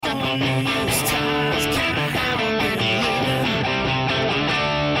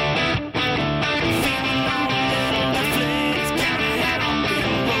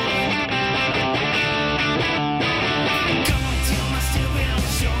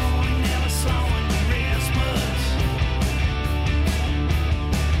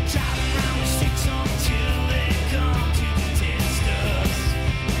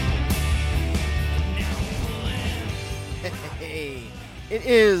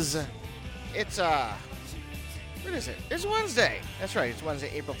What is it? It's Wednesday. That's right. It's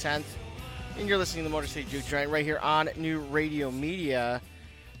Wednesday, April 10th. And you're listening to the Motor City Juke Joint right here on New Radio Media,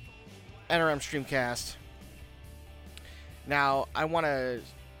 NRM Streamcast. Now, I want to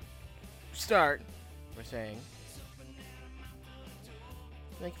start by saying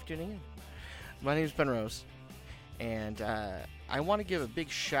thank you for tuning in. My name is Ben Rose, and I want to give a big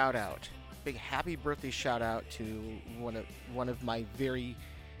shout out, big happy birthday shout out to one of my very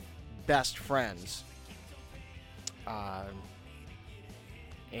best friends,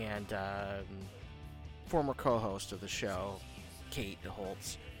 and former co-host of the show, Kate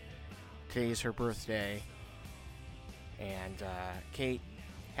Holtz. Today is her birthday, and Kate,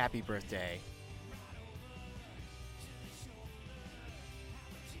 happy birthday.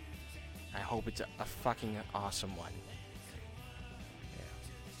 I hope it's a fucking awesome one.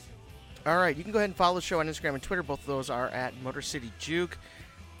 Yeah. All right, you can go ahead and follow the show on Instagram and Twitter. Both of those are at Motor City Juke.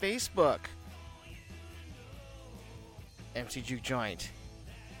 Facebook, MC Juke Joint.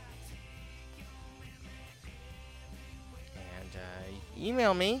 And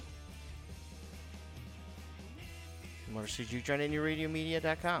email me, motorcityjukejoint at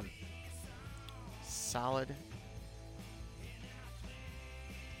newradiomedia.com. Solid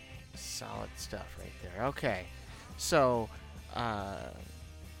stuff right there. Okay, so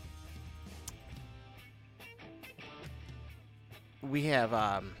we have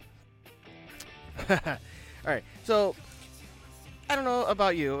all right, so I don't know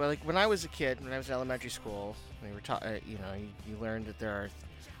about you, like when I was a kid, when I was in elementary school, we were taught, you learned that there are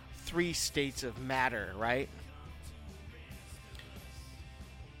three states of matter, right?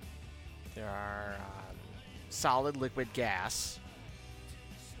 There are solid, liquid, gas.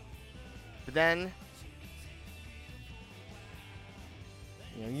 But then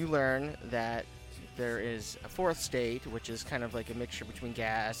you learn that there is a fourth state, which is kind of like a mixture between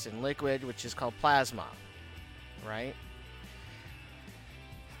gas and liquid, which is called plasma, right?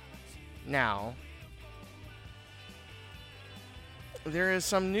 Now, there is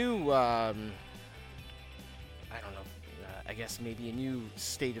some new, I don't know, I guess maybe a new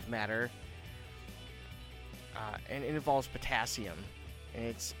state of matter, and it involves potassium, and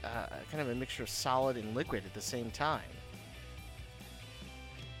it's kind of a mixture of solid and liquid at the same time.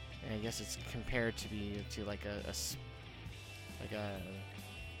 And I guess it's compared to like a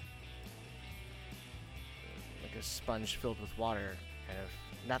sponge filled with water, kind of.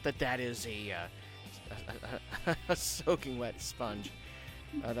 Not that is a soaking wet sponge,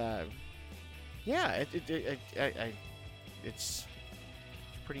 but yeah, it's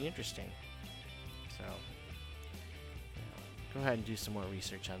pretty interesting. So go ahead and do some more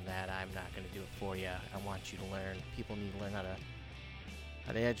research on that. I'm not going to do it for you. I want you to learn. People need to learn how to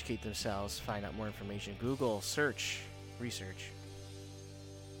educate themselves, find out more information. Google, search, research.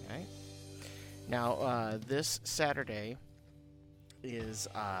 All right. Now, this Saturday is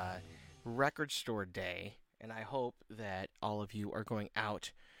Record Store Day, and I hope that all of you are going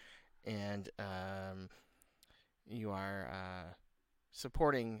out and you are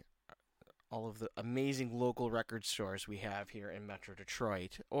supporting all of the amazing local record stores we have here in Metro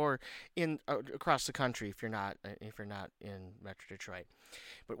Detroit, or in across the country if you're not in Metro Detroit.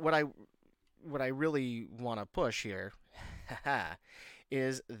 But what I really want to push here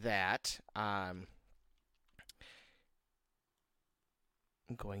is that I'm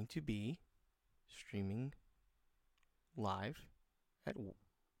going to be streaming live at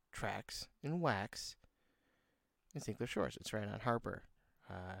Tracks and Wax in St. Clair Shores. It's right on Harper,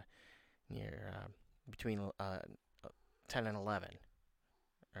 near between 10 and 11.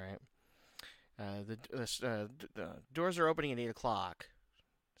 All right. The doors are opening at 8 o'clock,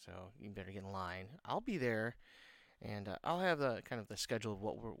 so you better get in line. I'll be there, and I'll have the kind of the schedule of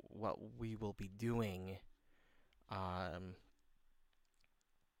what we will be doing.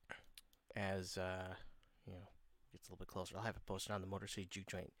 As gets a little bit closer, I'll have it posted on the Motor City Juke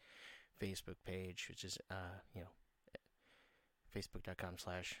Joint Facebook page, which is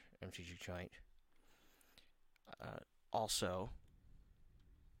facebook.com/MCJukeJoint. Also,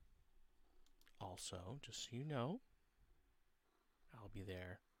 just so you know, I'll be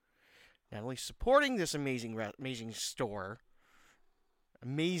there not only supporting this amazing store,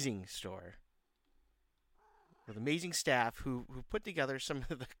 Amazing store with amazing staff who put together some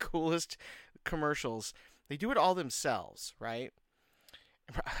of the coolest commercials. They do it all themselves, right?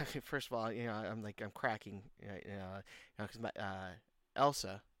 First of all, I'm cracking, because my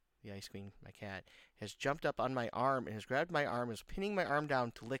Elsa, the ice queen, my cat, has jumped up on my arm and has grabbed my arm, is pinning my arm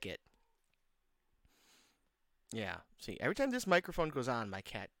down to lick it. Yeah, see, every time this microphone goes on, my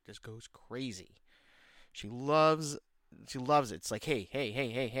cat just goes crazy. She loves it. It's like, hey, hey, hey,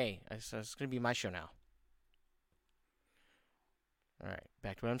 hey, hey. So it's gonna be my show now. All right,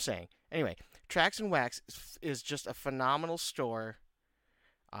 back to what I'm saying. Anyway, Tracks and Wax is just a phenomenal store.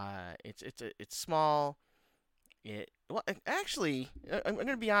 It's small. Actually, I'm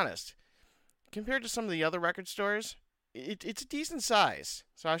gonna be honest. Compared to some of the other record stores, it's a decent size.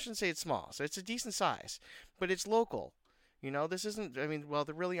 So I shouldn't say it's small. So it's a decent size, but it's local. This isn't. I mean, well,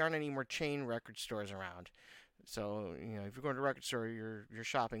 there really aren't any more chain record stores around. So if you're going to a record store, you're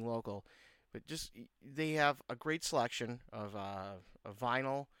shopping local. But just they have a great selection of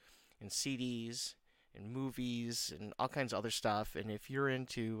vinyl and CDs and movies and all kinds of other stuff. And if you're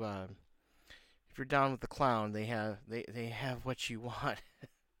into if you're down with the clown, they have what you want.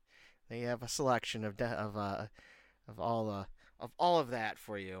 They have a selection of all of that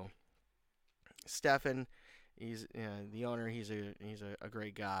for you. Stefan, he's the owner. He's a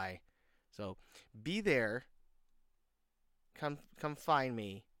great guy. So be there. Come find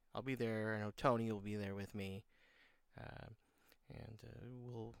me. I'll be there. I know Tony will be there with me, and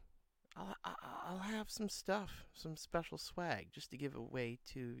I'll have some stuff, some special swag, just to give away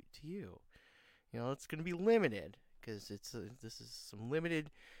to you. It's going to be limited because this is some limited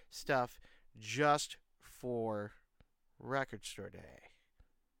stuff just for Record Store Day.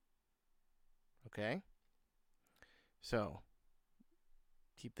 Okay? So,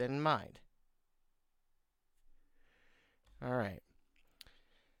 keep that in mind. All right.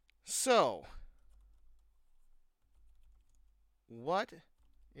 So, what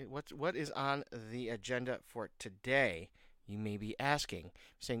is on the agenda for today? You may be asking,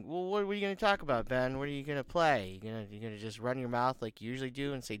 saying, "Well, what are you going to talk about, Ben? What are you going to play? You gonna just run your mouth like you usually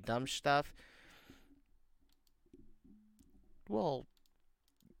do and say dumb stuff?" Well,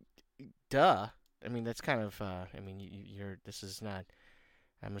 duh. I mean, that's kind of. You're. This is not.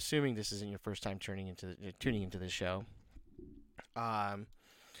 I'm assuming this isn't your first time tuning into this show.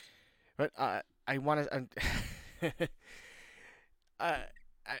 But I want to.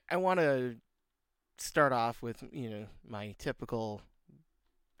 I want to start off with my typical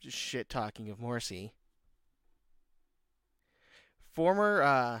shit talking of Morrissey.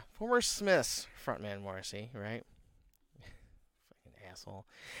 Former Smiths frontman Morrissey, right? Fucking asshole.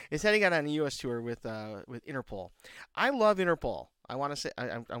 Is heading out on a U.S. tour with Interpol. I love Interpol. I want to say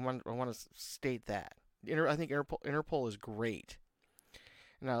I want to state that. I think Interpol is great.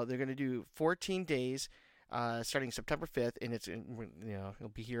 Now they're going to do 14 days. Starting September 5th, and it'll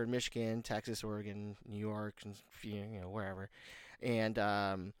be here in Michigan, Texas, Oregon, New York, and wherever, and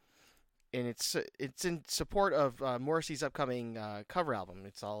it's in support of Morrissey's upcoming cover album.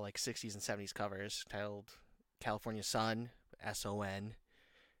 It's all like 60s and 70s covers titled California Sun, S-O-N,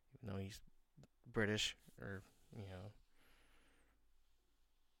 even though he's British or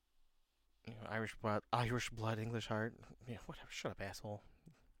Irish blood, English heart, whatever. Shut up, asshole.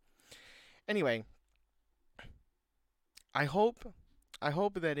 Anyway. I hope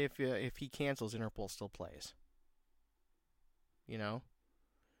that if he cancels, Interpol still plays. You know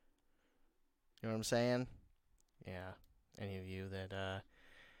what I'm saying? Yeah. Any of you to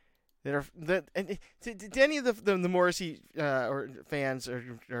any of the Morrissey or fans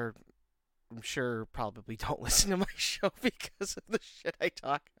are I'm sure probably don't listen to my show because of the shit I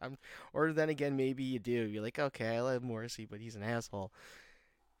talk. Or then again, maybe you do. You're like, okay, I love Morrissey, but he's an asshole.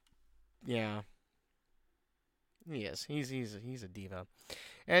 Yeah. He is. He's a diva.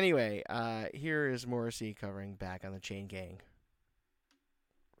 Anyway, here is Morrissey covering Back on the Chain Gang.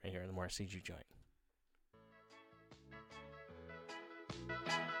 Right here in the Morrissey Juke joint.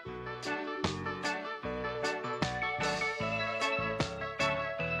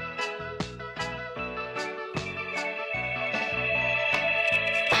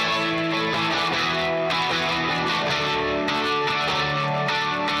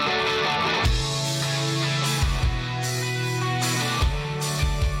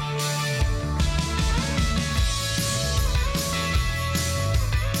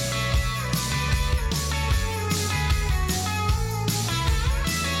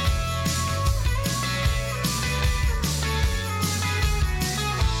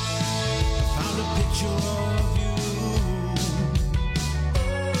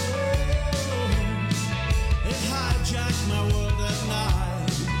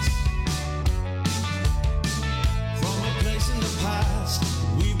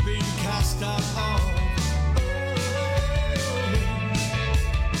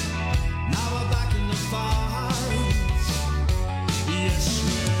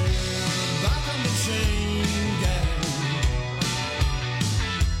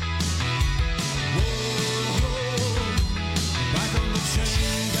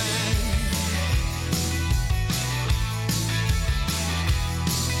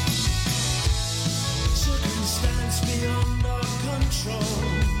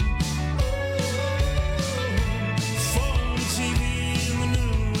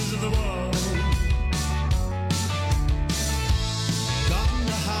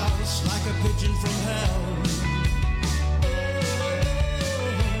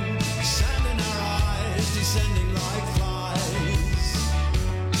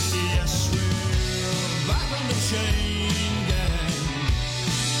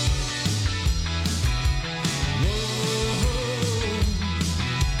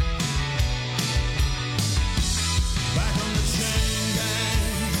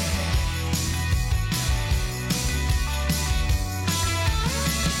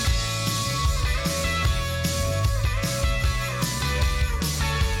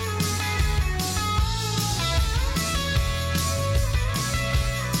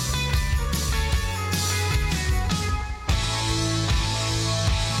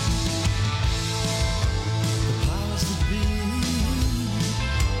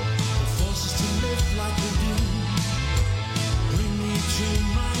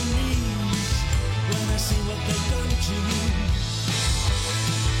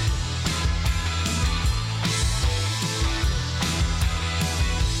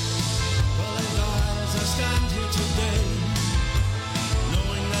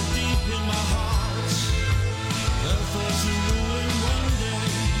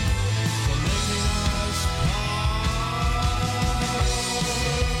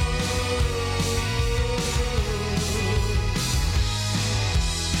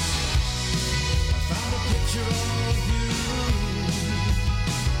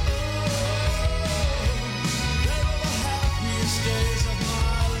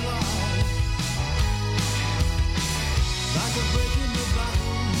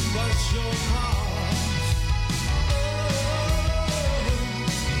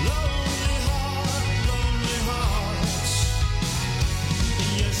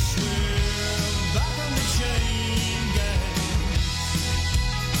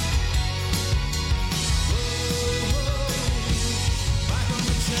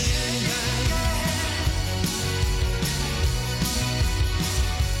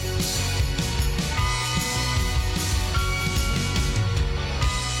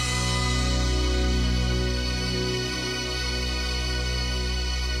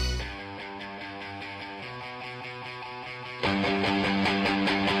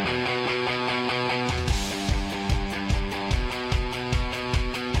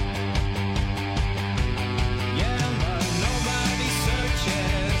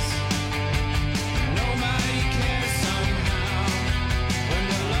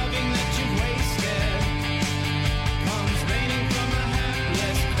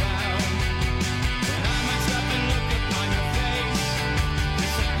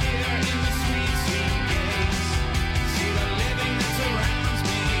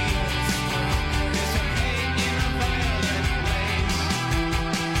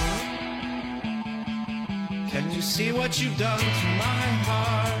 See what you've done to my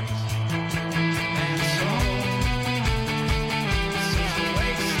heart and soul. This is a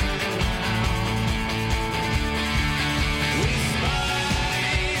wasteland now. We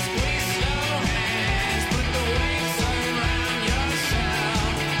spies, we slow hands, put the weights around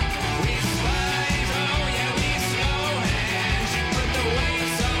yourself. We spies, oh yeah, we slow hands, you put the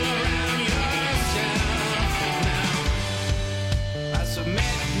weights all around yourself. Now, I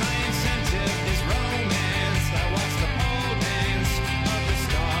submit my incentive is romance. What's the pole dance of the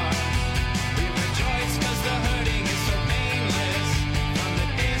star? We rejoice cause the hurting is so painless from the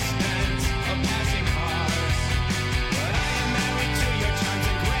distance of passing cars. But I am married to your charms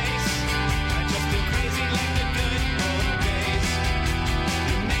and grace. I just feel crazy like the good old days.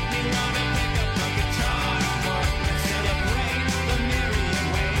 You make me wanna pick up a guitar more and celebrate the myriad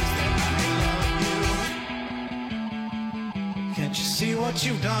ways that I love you. Can't you see what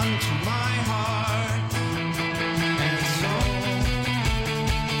you've done to my heart?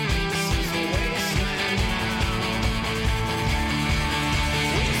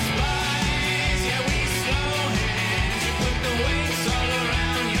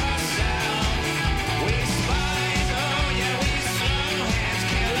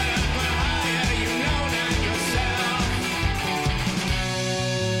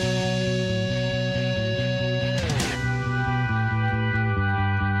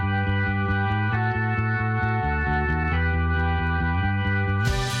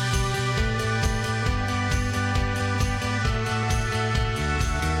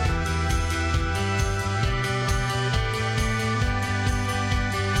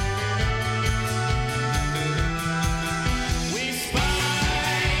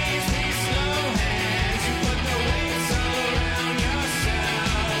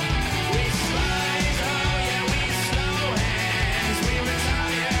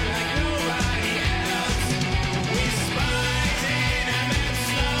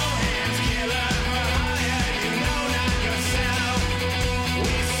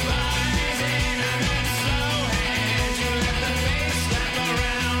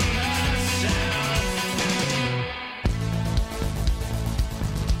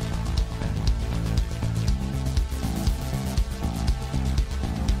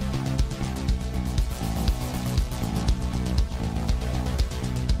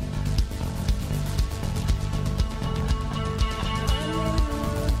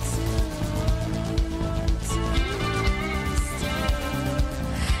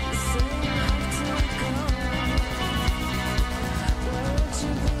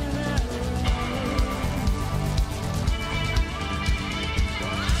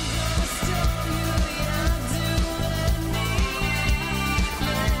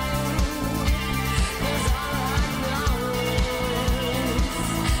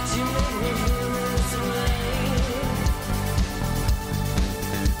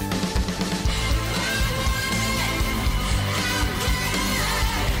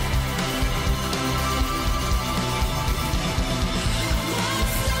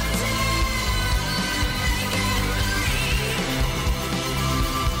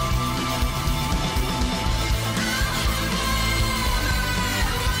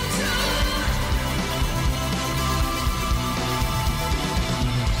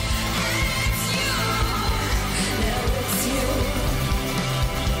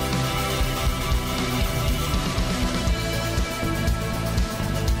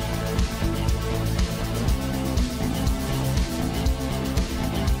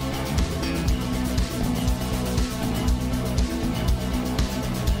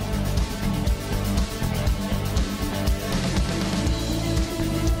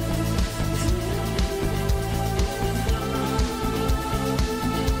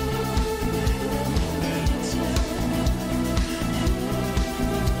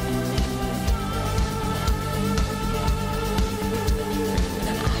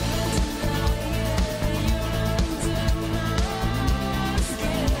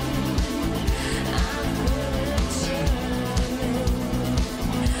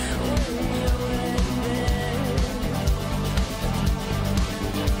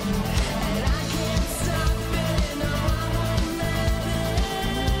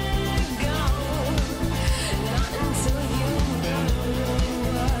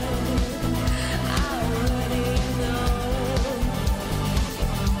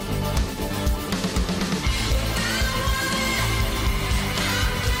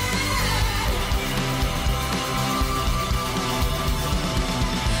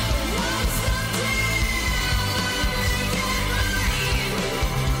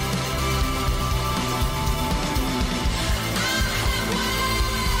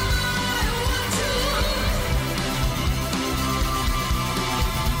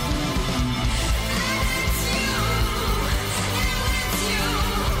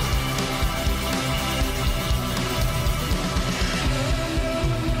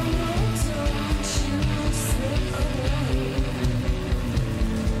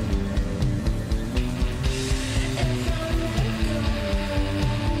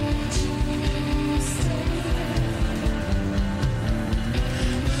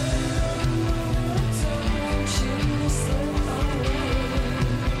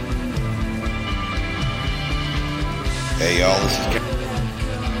 Hey y'all, this is Ken.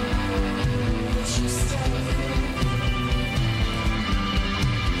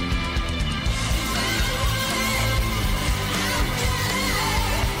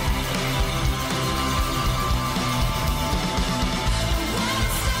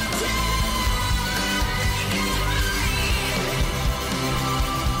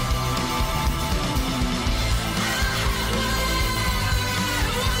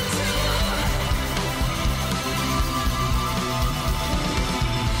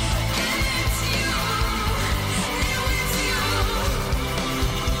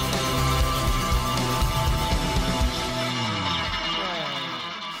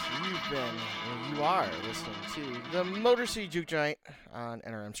 Motor City Juke Giant on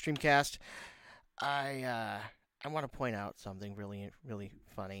NRM Streamcast. I want to point out something really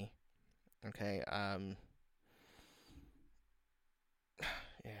funny. Okay,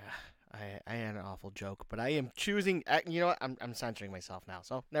 yeah, I had an awful joke, but I am choosing. You know what? I'm censoring myself now,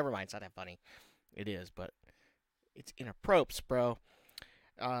 so never mind. It's not that funny. It is, but it's inappropriate, bro.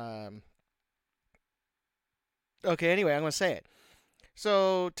 Okay. Anyway, I'm gonna say it.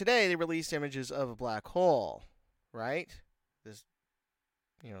 So today they released images of a black hole. Right? This,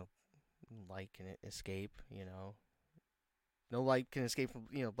 light can escape, No light can escape from,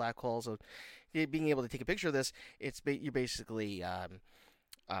 black holes. So being able to take a picture of this, you're basically,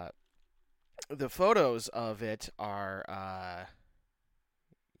 the photos of it are,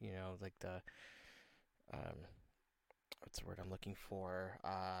 like the, what's the word I'm looking for?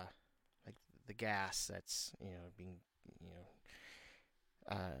 Like the gas that's, being,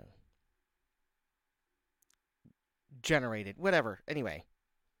 generated, whatever. Anyway,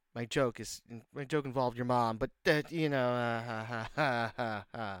 my joke involved your mom, but yeah, it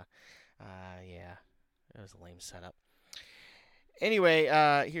was a lame setup. Anyway,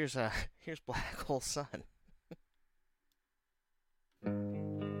 here's Black Hole Sun.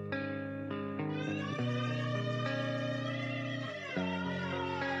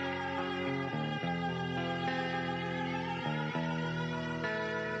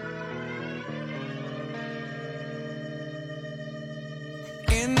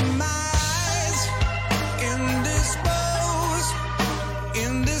 In my eyes, indisposed,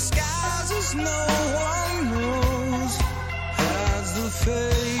 in disguises no one knows, has the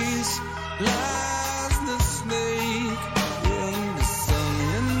face, lies the snake, in the sun,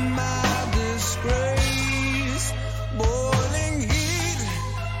 in my disgrace, boiling heat,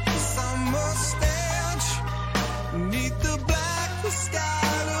 summer stench, neath the black, the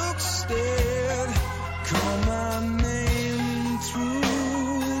sky looks dead, call my name through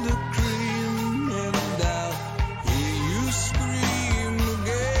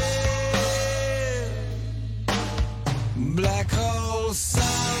black hole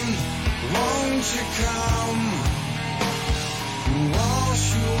sun, won't you come, wash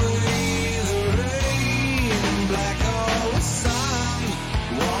away the rain, black hole sun,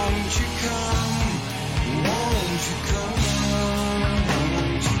 won't you come, won't you come,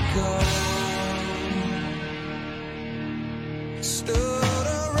 won't you come,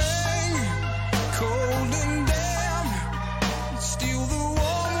 stuttering, cold and damp, steal the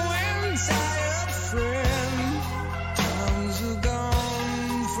warm wind, tired friend.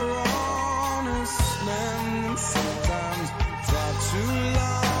 Sometimes far too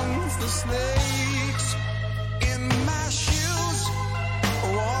long for snakes in my shoes,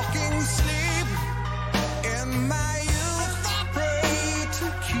 walking sleep in my youth. I pray to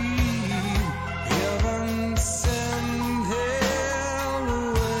keep heaven send hell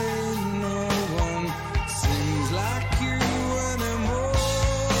away. No one seems like you anymore.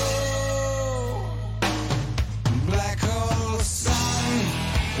 Black hole sun,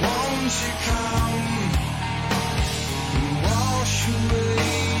 won't you come? Wash away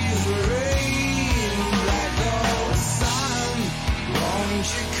the rain, black hole sun, won't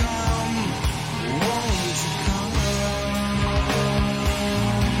you come, won't you come?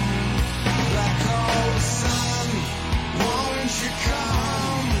 Black hole sun, won't you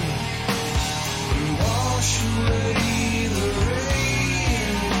come, wash away the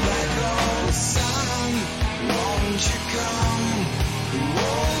rain, black hole sun, won't you come,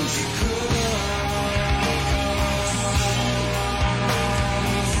 won't you come?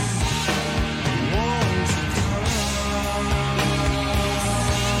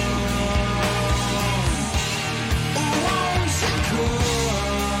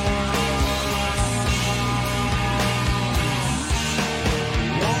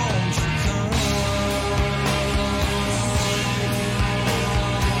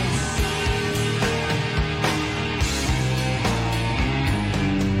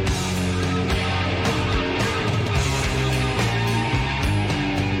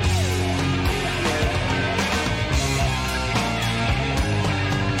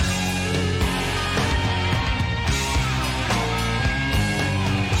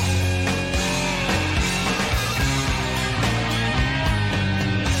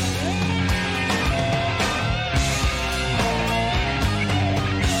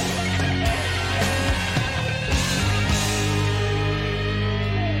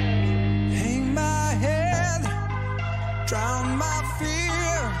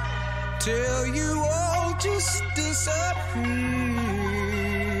 till you all just disappear.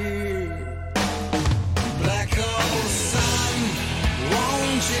 Black hole sun,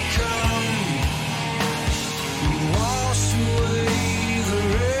 won't you come wash away the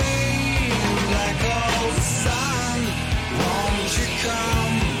rain? Black hole sun, won't you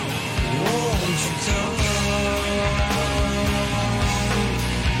come? Won't you come?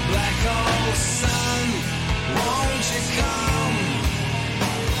 Black hole sun, won't you come?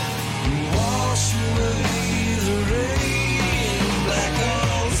 Wash away the rain. Black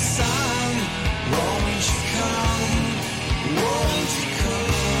hole sun, won't you come? Won't you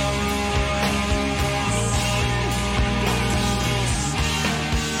come?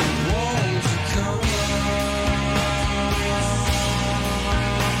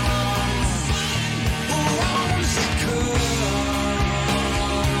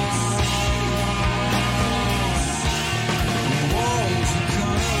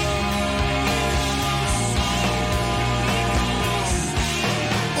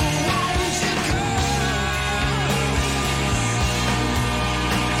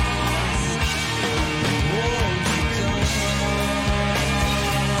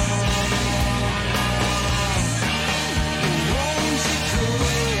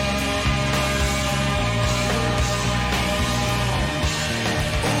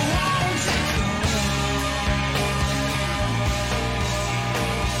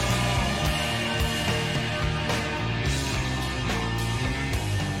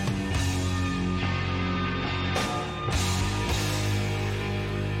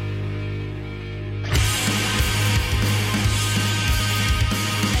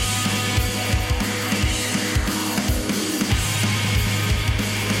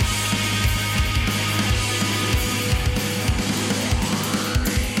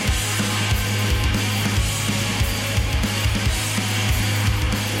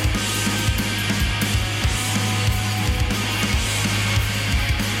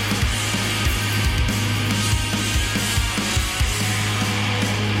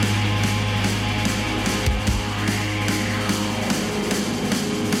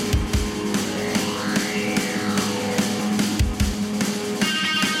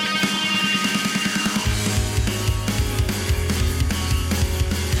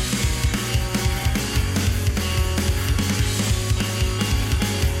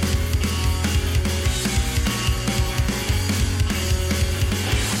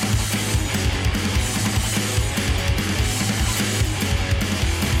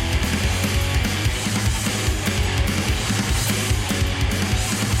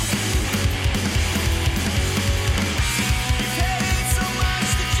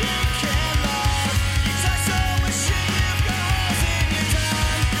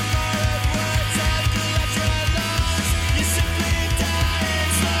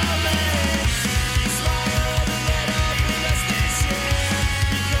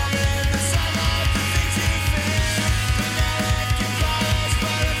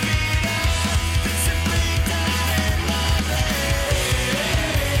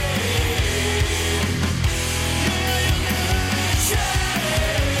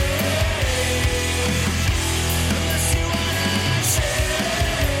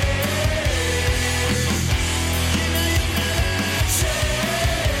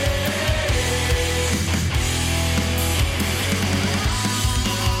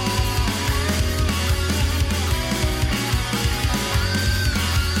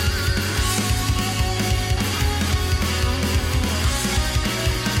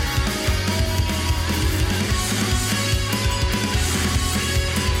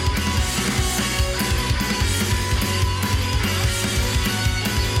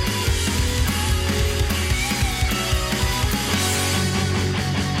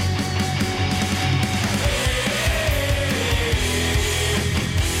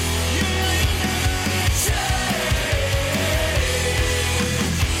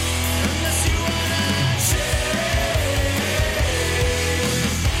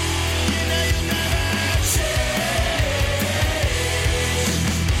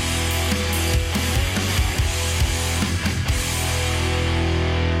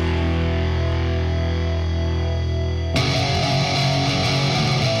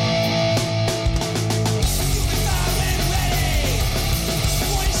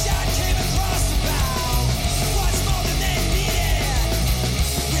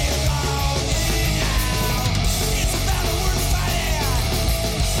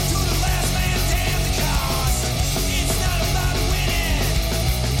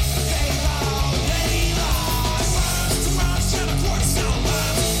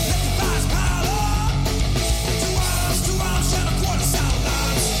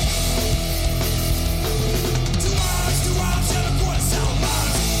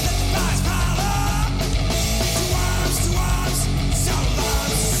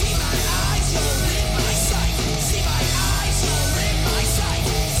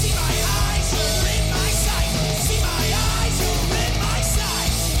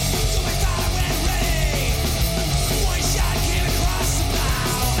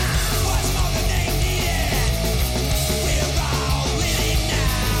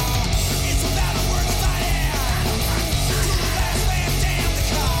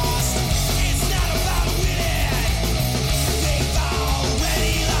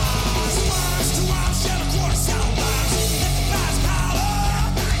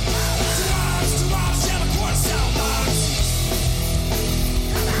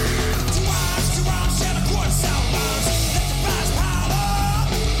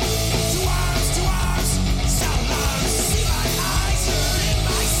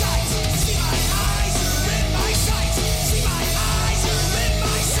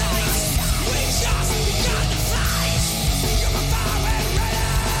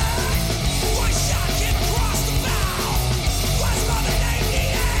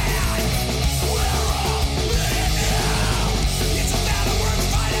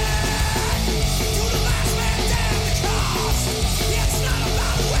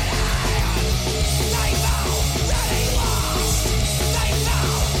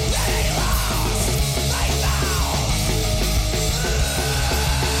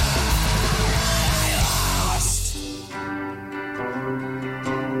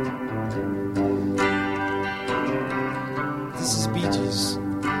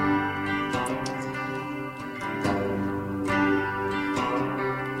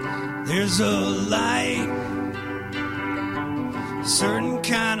 There's a light, certain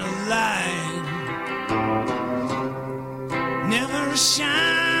kind of light, never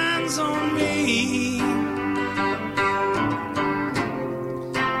shines on me.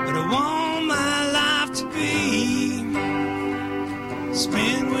 But I want my life to be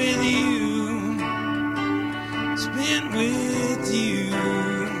spent with you, spent with you.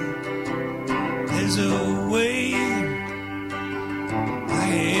 There's a way,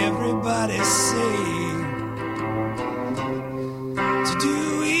 like everybody say, to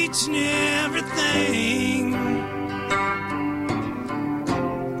do each and everything.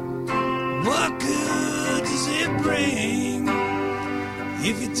 What good does it bring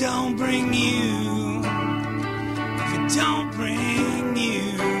if it don't bring you? If it don't bring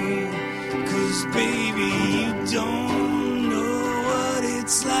you, 'cause baby, you don't know what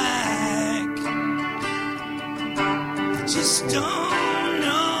it's like. You just don't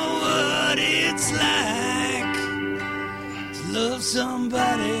know what it's like to love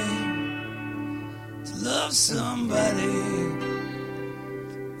somebody, to love somebody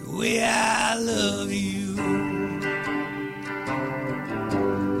the way I love you.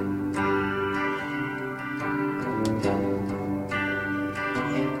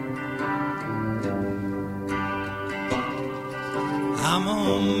 I'm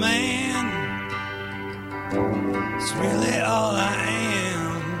a man, it's really all I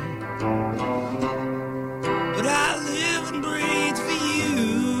am, but I live and breathe for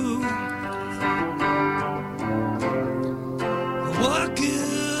you. What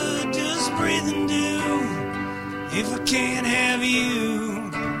good does breathing do if I can't have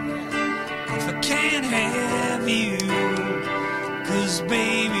you? If I can't have you, 'cause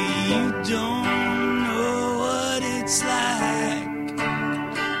baby, you don't know what it's like.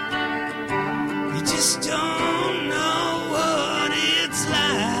 You just don't know what it's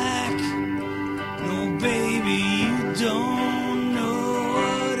like. No, baby, you don't know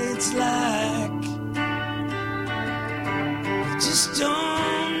what it's like. You just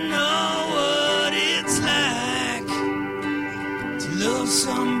don't know what it's like to love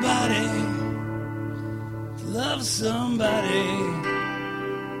somebody, to love somebody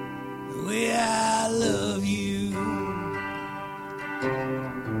the way I love you.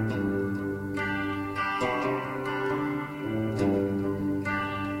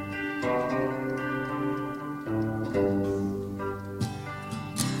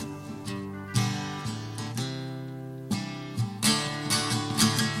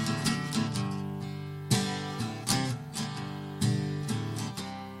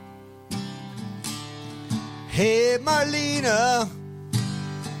 Hey Marlena,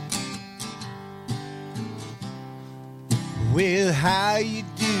 well, how you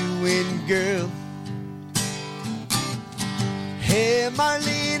doing, girl? Hey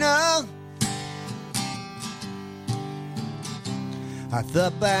Marlena, I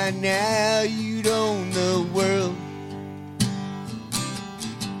thought by now you'd own the world,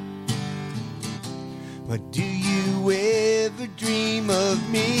 but do you ever dream of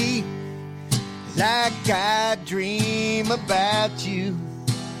me like I dream about you?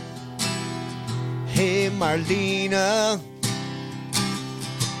 Hey Marlena,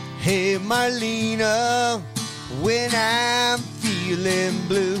 hey Marlena, when I'm feeling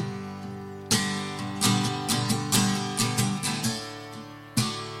blue.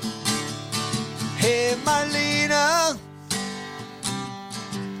 Hey Marlena,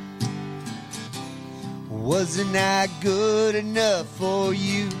 wasn't I good enough for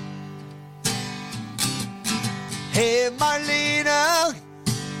you? Hey Marlena,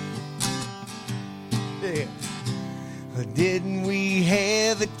 yeah. Didn't we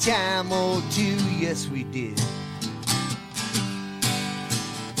have a time or two? Yes, we did.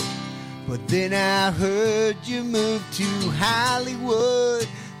 But then I heard you moved to Hollywood,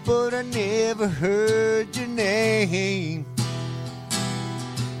 but I never heard your name.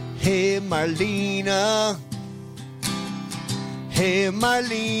 Hey Marlena, hey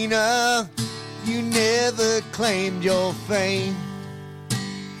Marlena, you never claimed your fame.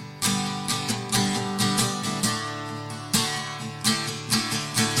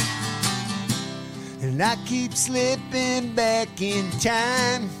 And I keep slipping back in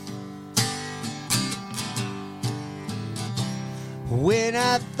time when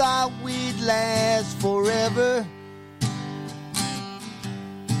I thought we'd last forever.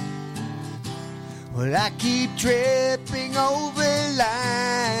 Well, I keep tripping over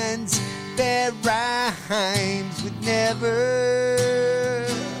lines that rhymes with never.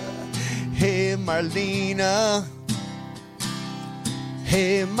 Hey Marlena,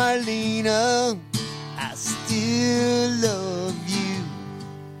 hey Marlena, I still love you.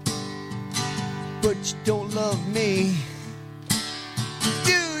 you don't love me.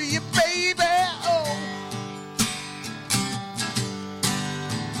 Do you, baby? Oh.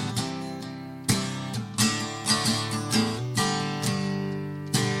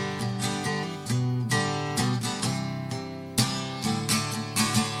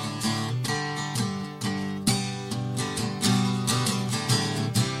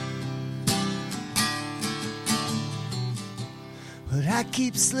 But I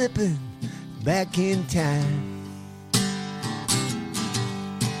keep slipping back in time.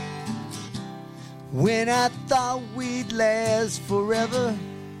 When I thought we'd last forever,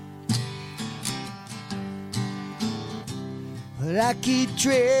 but I keep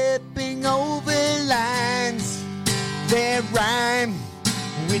tripping over lines that rhyme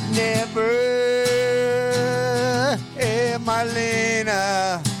with never. Hey,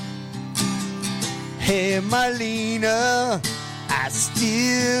 Marlena. Hey, Marlena. I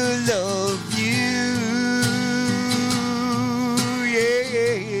still love you,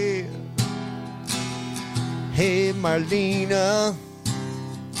 yeah. Hey, Marlena.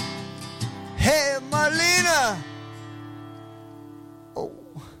 Hey, Marlena. Oh,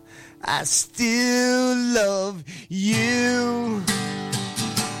 I still love you.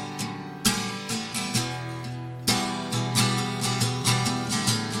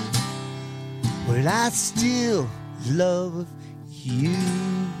 Well, I still love you,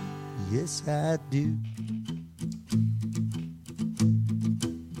 yes I do.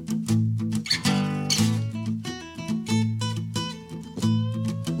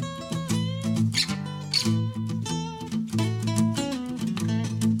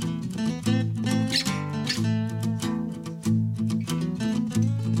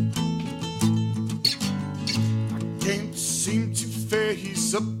 I can't seem to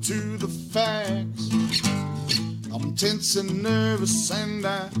face up to the facts. I'm tense and nervous and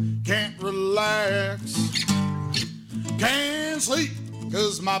I can't relax. Can't sleep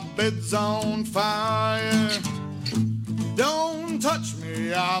 'cause my bed's on fire. Don't touch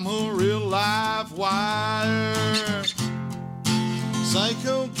me, I'm a real live wire.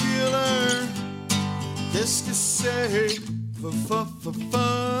 Psycho killer, qu'est-ce que c'est?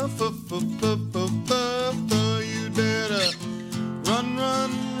 You'd better run,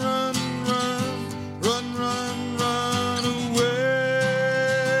 run, run, run. Run, run, run away.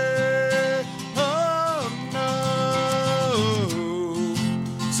 Oh no.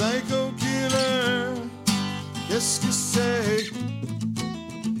 Psycho killer, qu'est-ce que c'est?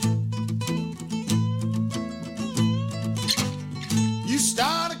 You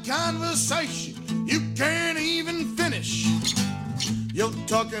start a conversation, you can't even finish. You're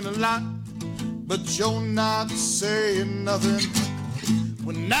talking a lot, but you're not saying nothing.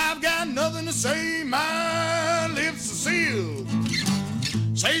 When I've got nothing to say, my lips are sealed.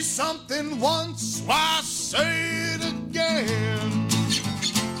 Say something once, why say it again?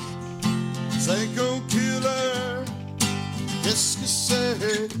 Psycho killer, qu'est-ce que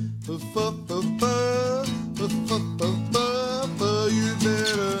c'est? You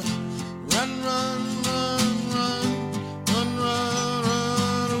better run, run, run, run, run, run,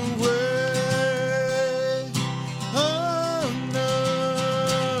 run away. Oh no.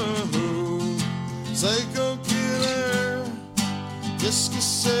 Psycho killer, qu'est-ce que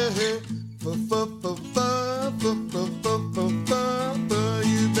c'est? You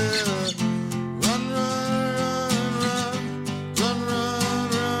better run, run, run, run, run, run,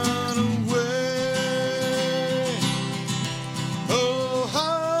 run away. Oh,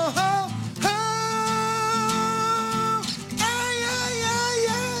 oh, oh, oh, aïe, aïe, aïe,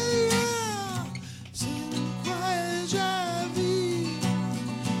 aïe, c'est quoi j'avais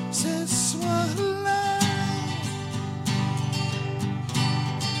ce soir-là?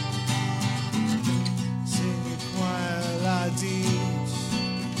 C'est quoi la dit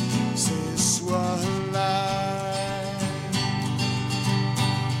ce soir-là?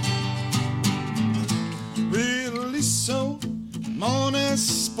 Really so, mon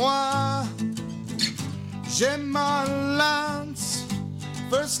espoir, j'ai ma lance,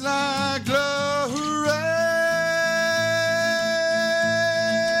 first la glory.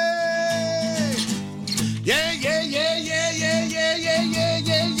 Yeah, yeah, yeah, yeah, yeah, yeah, yeah, yeah,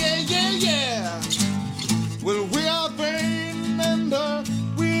 yeah, yeah, yeah, yeah. Well, we are vain and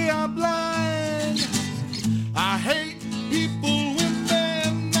we are blind. I hate people when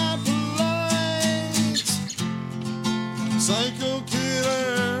they're not polite. Psycho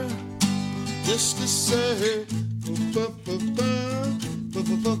killer, qu'est-ce que c'est?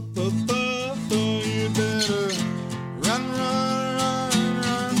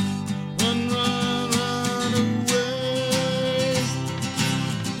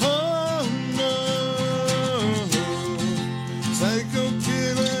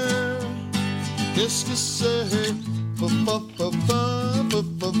 just to say,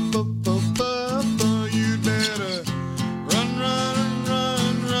 you'd better run, run,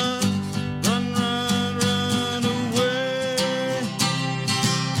 run, run, run, run, run away.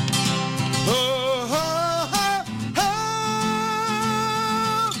 Oh, oh, oh, oh,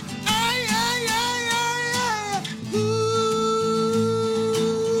 ay, ay, ay, ay, ay, ooh.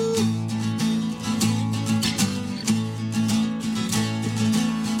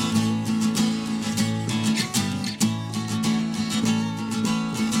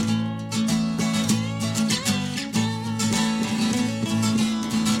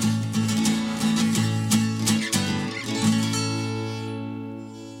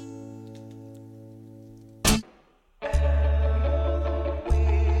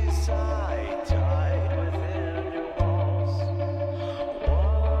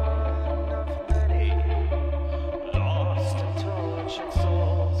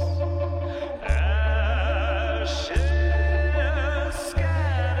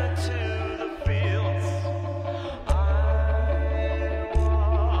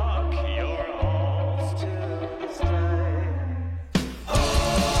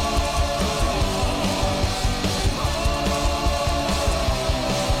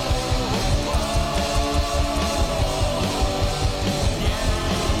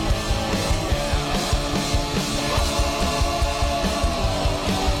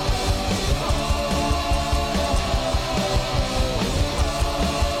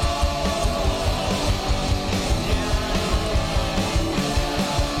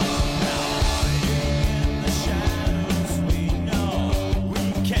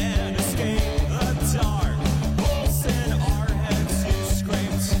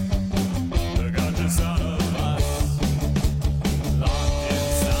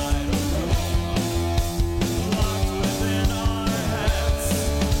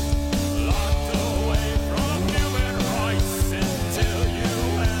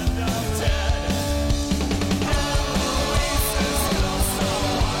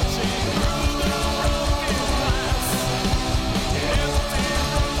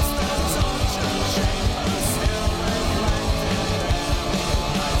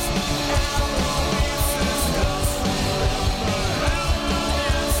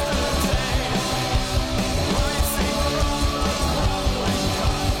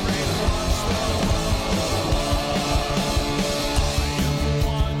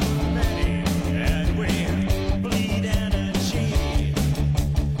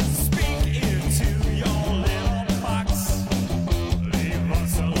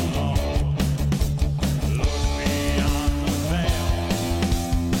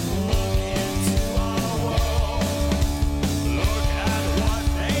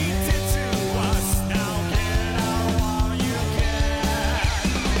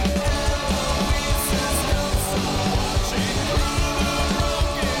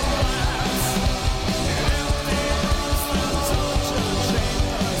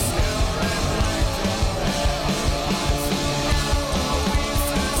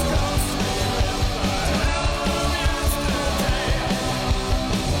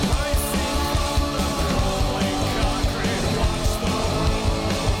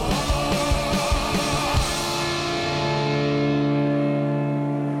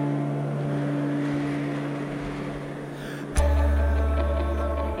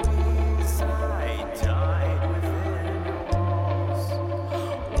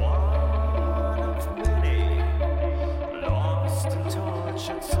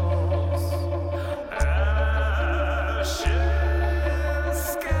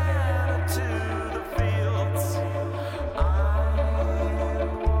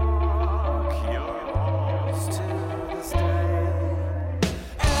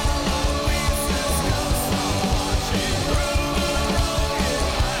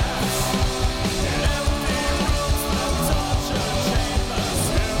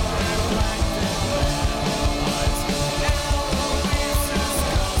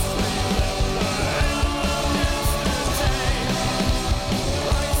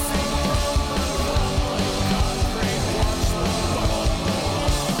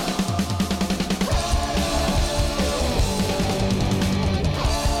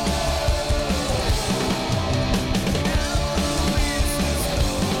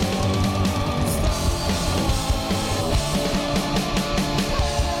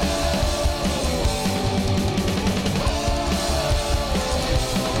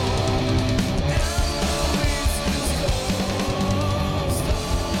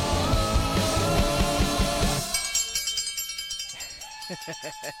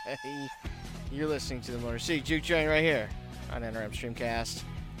 You're listening to the Motor City Juke joint right here on NRM Streamcast.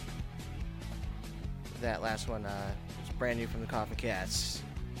 that last one was brand new from the Coffin Cats,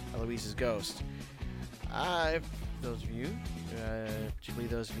 Eloise's Ghost. If those of you, particularly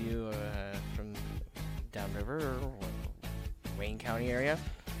those of you from downriver or Wayne County area,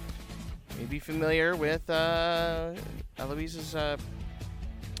 may be familiar with Eloise's the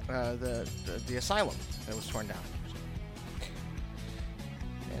asylum that was torn down.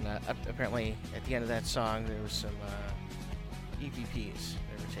 And apparently, at the end of that song, there was some EVPs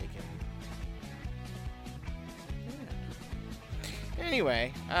that were taken. Yeah.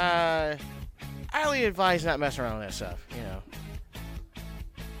 Anyway, I highly advise not messing around with that stuff. You know.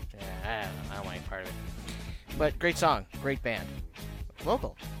 Yeah, I don't like part of it. But great song, great band,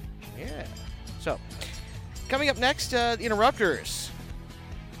 local. Yeah. So, coming up next, the Interrupters.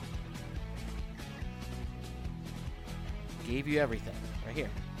 Gave you everything right here.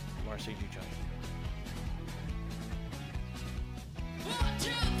 Marcy Juke. 1, 2,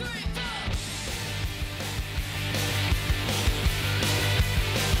 3, 4.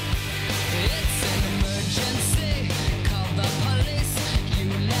 It's an emergency. Call the police. You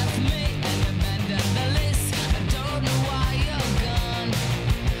left me and abandoned the list. I don't know why you're gone.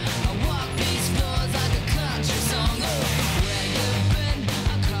 I walk these floors like a country song. Where you been?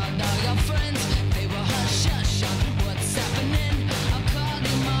 I called all your friends. They were hush hush on what's happening. I called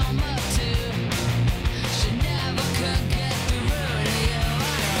your mama too. She never could get through to you.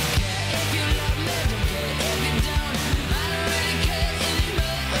 I don't care if you love me, don't care if you don't. I don't really care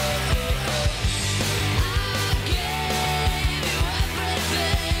anymore. I gave you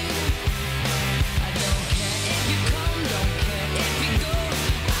everything. I don't care if you come, don't care if you go.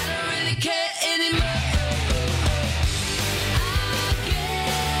 I don't really care anymore. I gave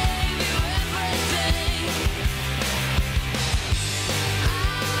you everything.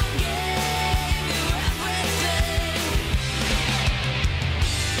 I gave you everything.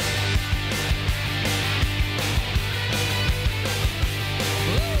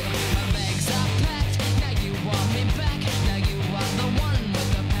 My bags are packed. Now you want me back. Now you are the one with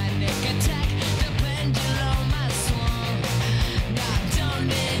the panic attack. The pendulum has swung. Now I don't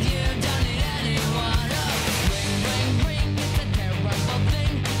need you, don't need anyone. Ring, ring, ring. It's a terrible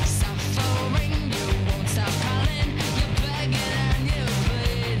thing. Suffering, you won't stop calling. You're begging and you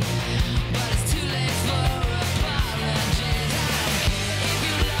plead, but it's too late for apologies. I don't care if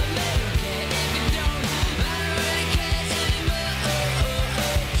you love me, don't care if you don't. I don't really care anymore.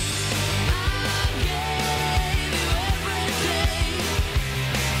 I gave you everything.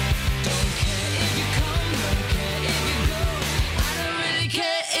 Don't care if you come, don't care if you go. I don't really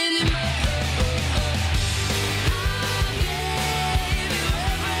care anymore. I gave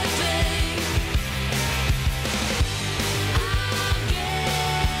you everything.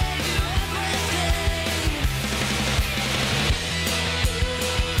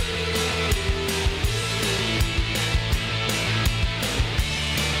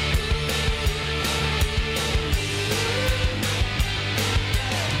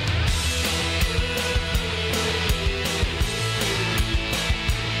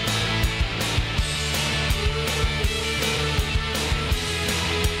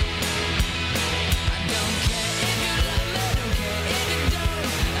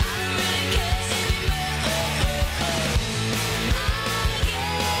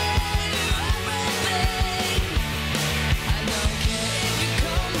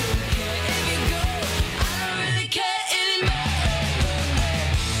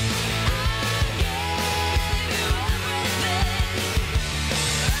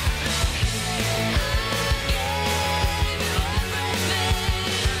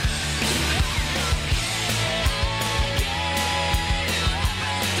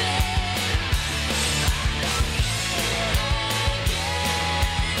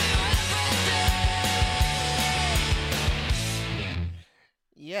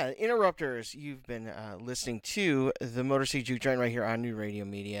 Yeah, Interrupters. You've been listening to the Motor City Juke Joint right here on New Radio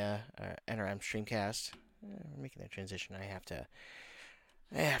Media, NRM Streamcast. We're making that transition. I have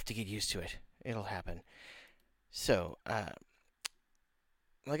to get used to it. It'll happen. So,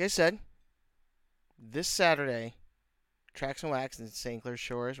 like I said, this Saturday, Tracks and Wax in St. Clair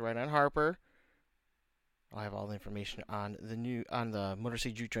Shores, right on Harper. I'll have all the information on the Motor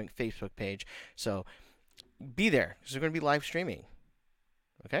City Juke Joint Facebook page. So, be there because we're going to be live streaming.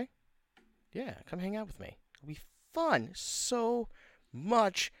 Okay? Yeah, come hang out with me. It'll be fun. So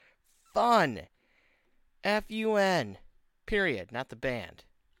much fun. F-U-N. Period. Not the band.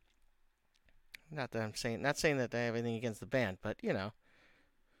 Not saying that I have anything against the band, but, you know.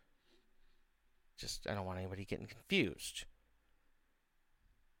 Just, I don't want anybody getting confused.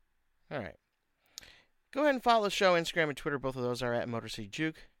 All right. Go ahead and follow the show, Instagram and Twitter. Both of those are at Motor City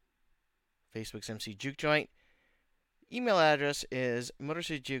Juke. Facebook's MC Juke Joint. Email address is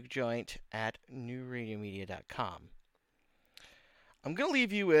motorcityjukejoint@newradiomedia.com. I'm going to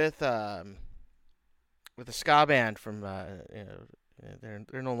leave you with a ska band from,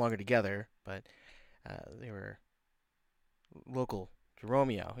 they're no longer together, but they were local to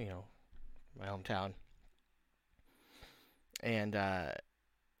Romeo, my hometown. And they're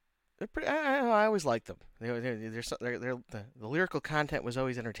pretty, I always liked them. The lyrical content was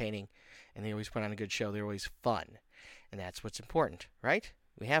always entertaining, and they always put on a good show. They're always fun, and that's what's important, right?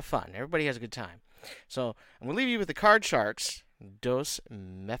 We have fun. Everybody has a good time. So I'm going to leave you with the Card Sharks, Dos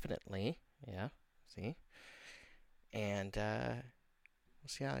Definitely. Yeah, see? And we'll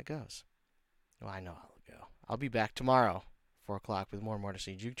see how it goes. Well, I know how it'll go. I'll be back tomorrow, 4 o'clock, with more Motor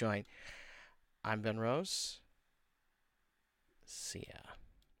City Juke Joint. I'm Ben Rose. See ya.